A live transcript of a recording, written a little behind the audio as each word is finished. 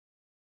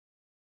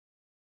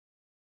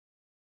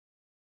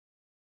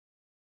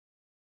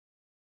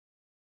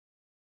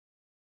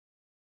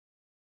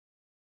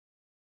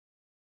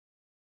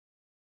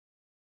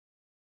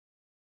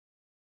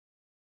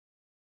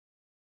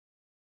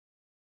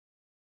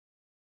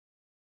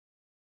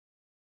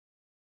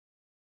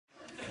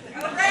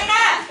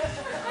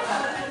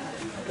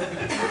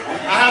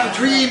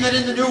dream that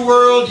in the new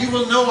world you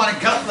will know on a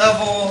gut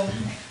level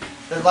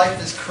that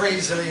life is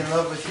crazily in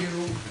love with you.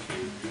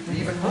 And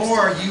even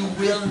more, you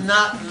will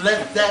not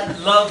let that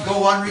love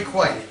go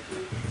unrequited.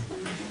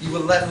 You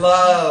will let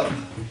love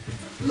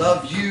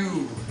love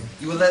you.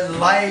 You will let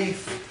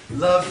life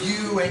love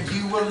you, and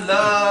you will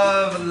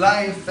love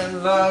life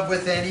and love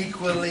with an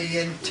equally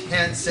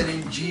intense and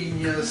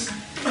ingenious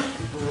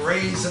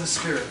brazen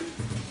spirit.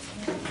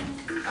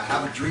 I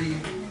have a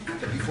dream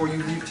that before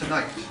you leave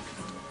tonight,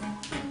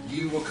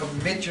 you will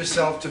commit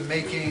yourself to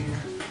making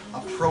a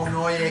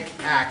pronoic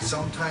act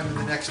sometime in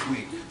the next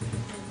week.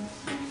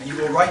 And you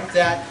will write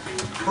that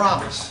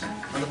promise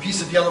on the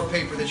piece of yellow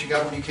paper that you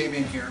got when you came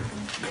in here.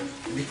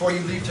 And before you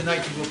leave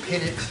tonight, you will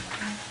pin it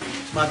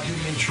to my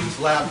Beauty and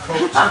Truth lab coat.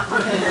 Or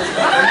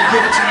you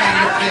give it to me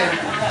in a pin.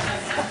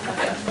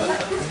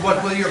 And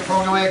what will your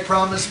pronoic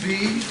promise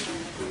be?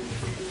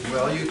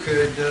 Well, you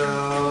could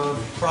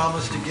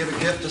promise to give a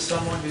gift to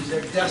someone who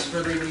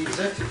desperately needs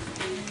it.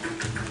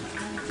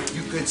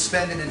 You could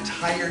spend an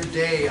entire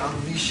day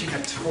unleashing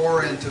a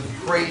torrent of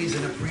praise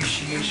and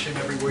appreciation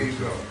everywhere you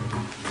go.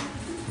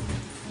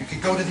 You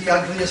could go to the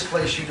ugliest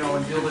place you know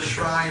and build a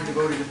shrine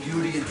devoted to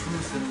beauty and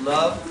truth and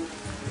love.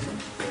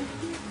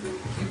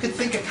 You could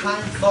think a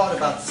kind thought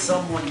about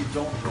someone you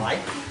don't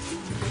like.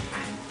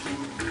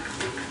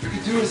 You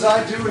could do as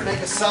I do and make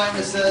a sign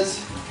that says,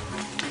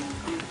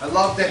 I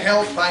love the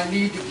help, I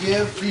need to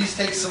give, please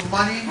take some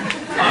money.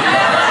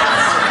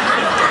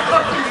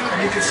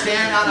 And you can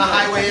stand on a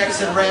highway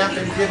exit ramp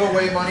and give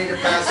away money to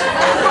passersby,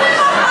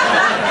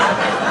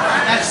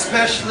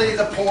 especially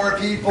the poor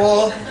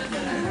people.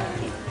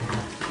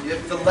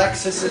 If the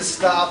Lexuses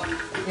stop,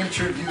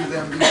 interview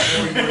them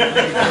before you leave.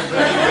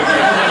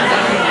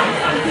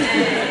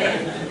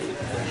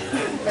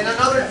 And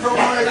another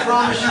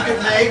promise you can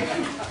make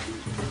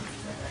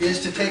is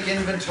to take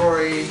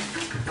inventory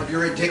of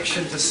your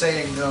addiction to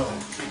saying no.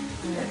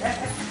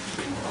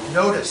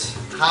 Notice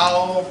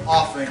how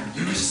often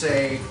you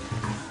say,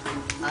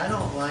 I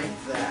don't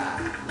like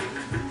that.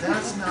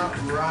 That's not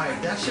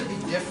right. That should be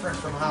different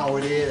from how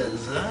it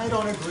is. I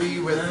don't agree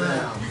with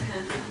them.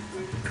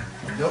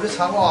 Notice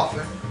how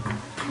often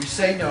you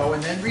say no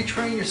and then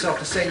retrain yourself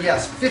to say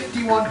yes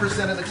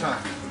 51% of the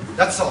time.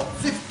 That's all.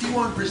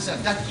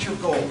 51%. That's your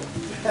goal.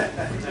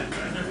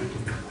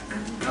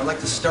 And I'd like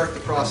to start the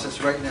process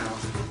right now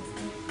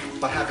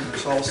by having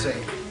us all say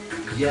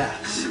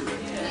yes.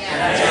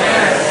 Yes.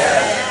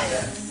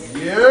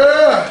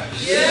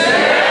 Yes. Yes.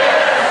 Yes.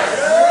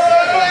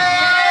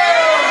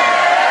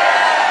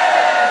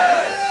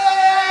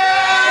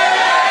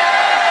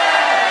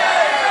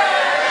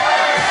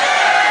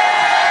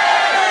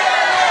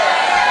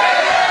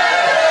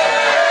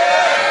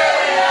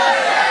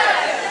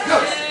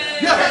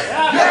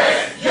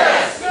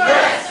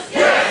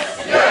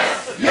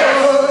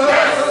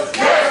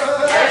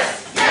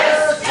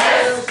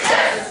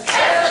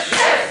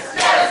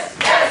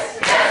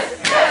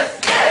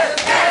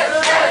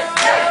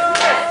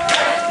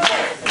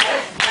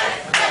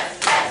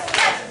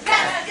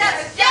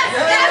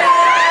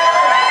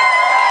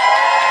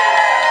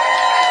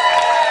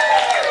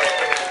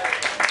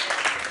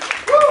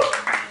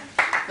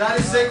 That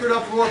is Sacred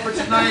Uproar for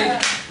tonight.